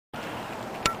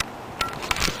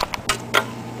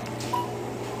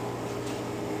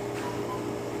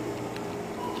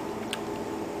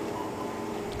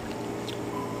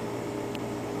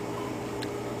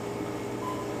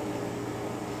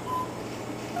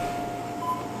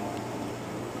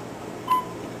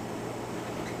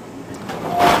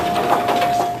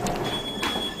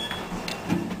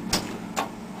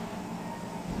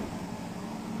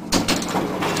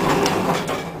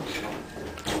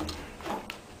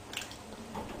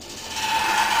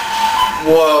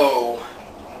Whoa.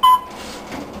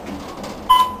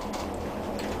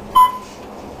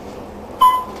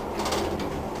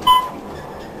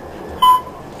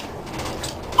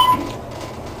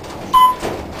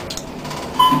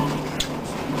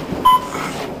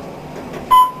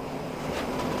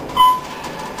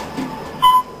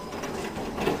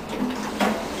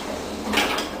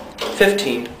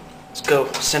 $15. Let's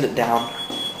go. Send it down.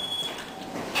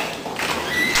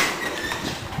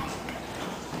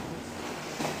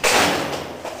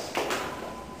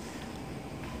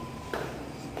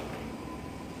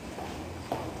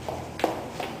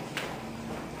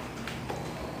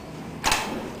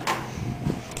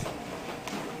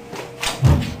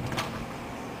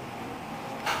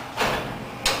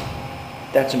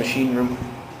 That's a machine room.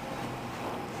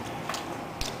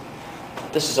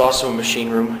 This is also a machine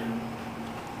room.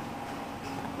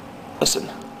 Listen.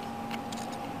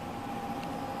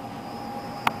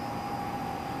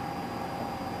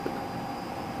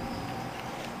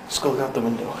 Let's go look out the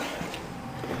window.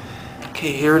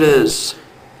 Okay, here it is.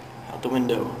 Out the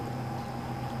window.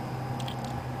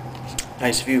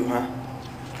 Nice view, huh?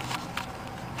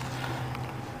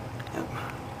 Yep.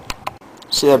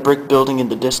 See that brick building in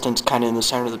the distance, kind of in the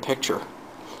center of the picture?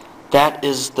 That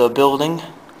is the building. It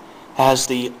has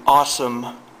the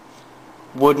awesome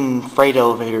wooden freight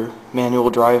elevator, manual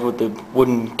drive with the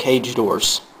wooden cage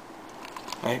doors.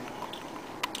 Right?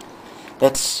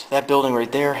 That building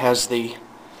right there has the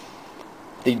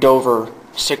Dover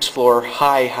 6th-floor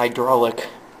high hydraulic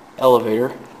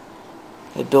elevator.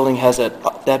 That building has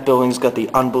that building's got the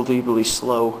unbelievably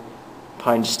slow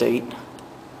Pine State.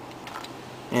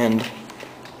 And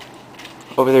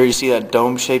over there you see that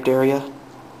dome-shaped area?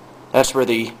 That's where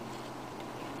the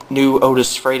new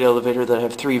Otis freight elevator that I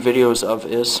have 3 videos of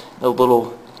is. The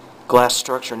little glass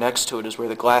structure next to it is where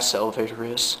the glass elevator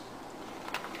is.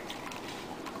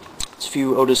 There's a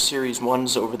few Otis Series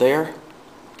 1s over there.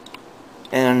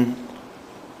 And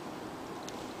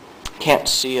can't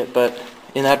see it, but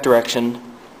in that direction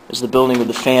is the building with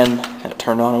the fan that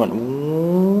turned on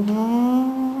and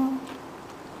went.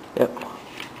 Yep.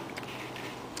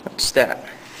 That's that.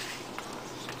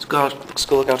 Let's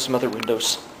go look out some other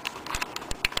windows.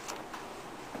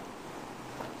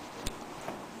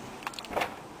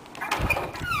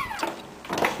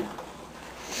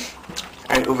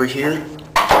 Alright, over here,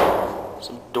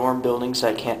 some dorm buildings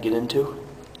I can't get into.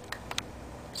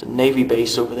 There's a Navy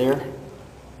base over there.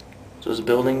 Those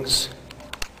buildings.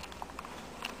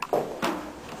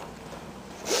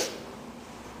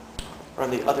 Are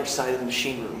on the other side of the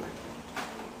machine room.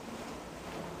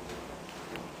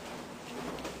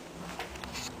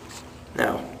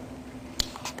 Now,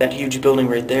 that huge building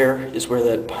right there is where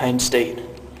that Pine State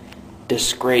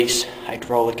disgrace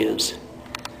hydraulic is.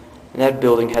 And that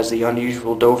building has the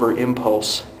unusual Dover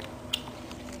impulse.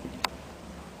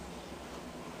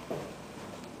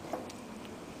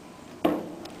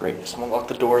 Great, someone locked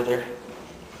the door there.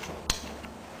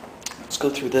 Let's go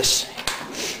through this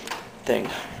thing.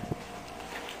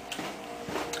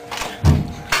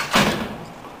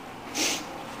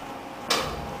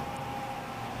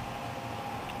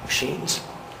 Machines.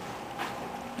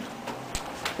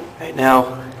 Right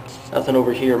now, nothing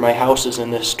over here. My house is in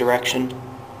this direction.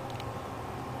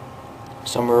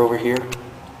 Somewhere over here.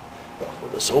 Will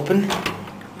this open?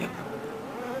 Yep.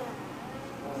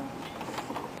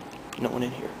 No one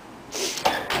in here.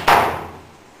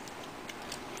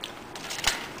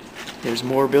 There's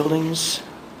more buildings.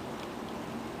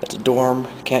 That's a dorm.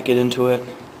 Can't get into it.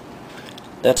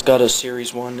 That's got a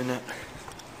Series 1 in it.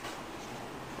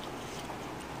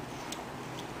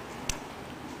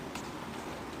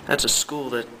 That's a school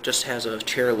that just has a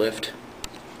chairlift.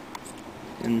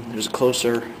 And there's a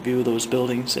closer view of those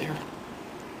buildings there.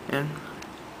 And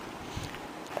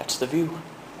that's the view.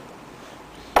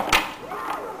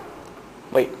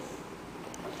 Wait.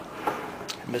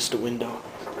 I missed a window.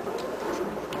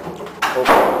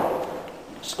 Oh.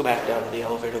 Let's go back down to the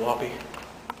elevator lobby.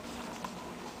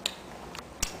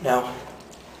 Now,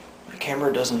 my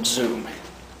camera doesn't zoom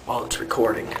while it's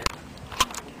recording.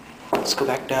 Let's go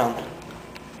back down.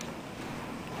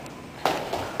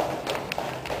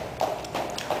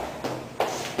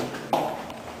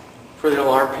 For the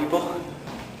alarm people,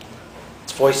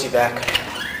 it's voice evac.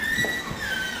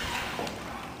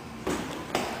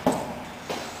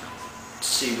 Let's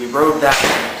see, we rode that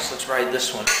one, so let's ride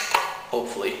this one,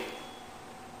 hopefully.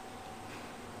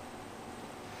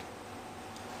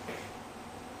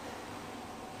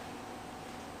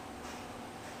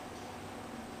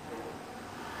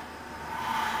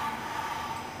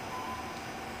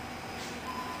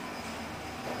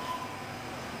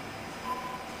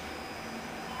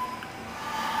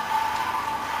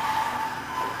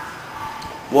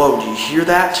 Whoa, do you hear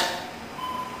that?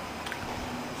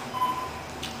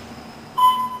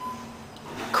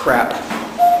 Crap.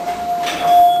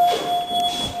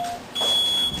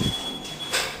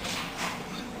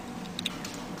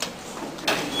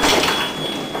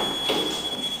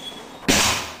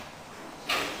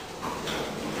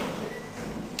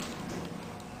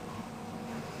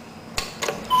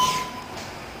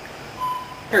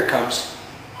 Here it comes.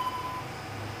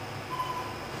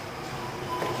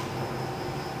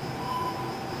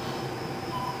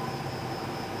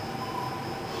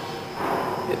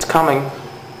 It's coming.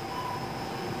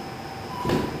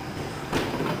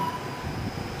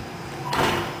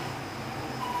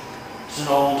 It's an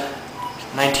old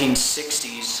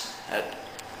 1960s that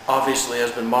obviously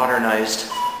has been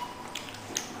modernized.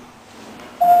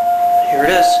 Here it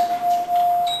is.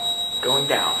 Going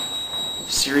down.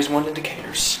 Series 1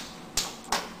 indicators.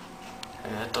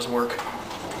 And that doesn't work.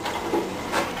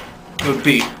 It would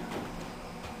be.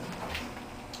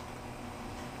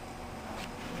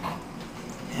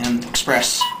 And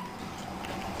express.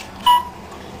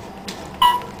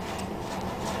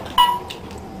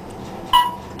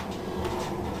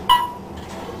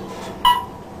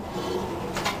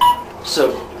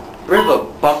 So, we have a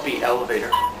bumpy elevator.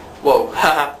 Whoa,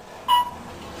 haha.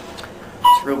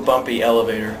 It's a real bumpy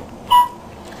elevator.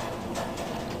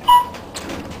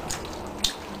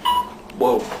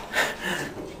 Whoa.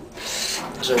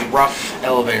 It's a rough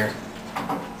elevator.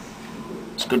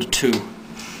 Let's go to 2.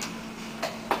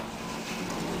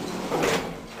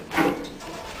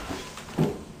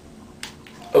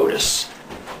 Otis.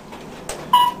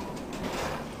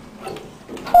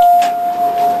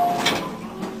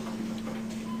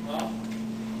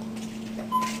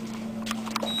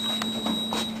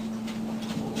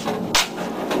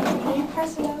 Can you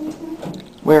press 11?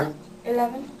 Where?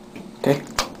 11. Okay.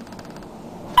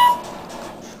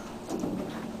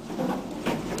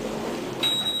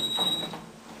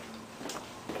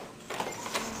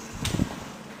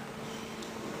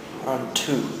 On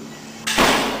 2.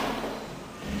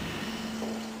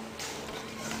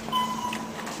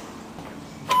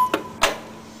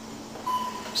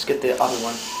 Let's get the other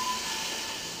one.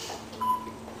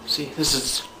 See,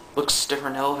 looks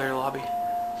different elevator lobby.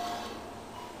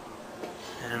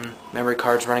 And memory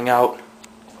card's running out.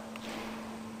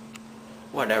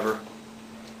 Whatever.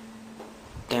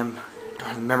 Damn,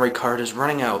 memory card is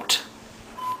running out.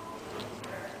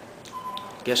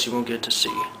 Guess you won't get to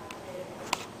see.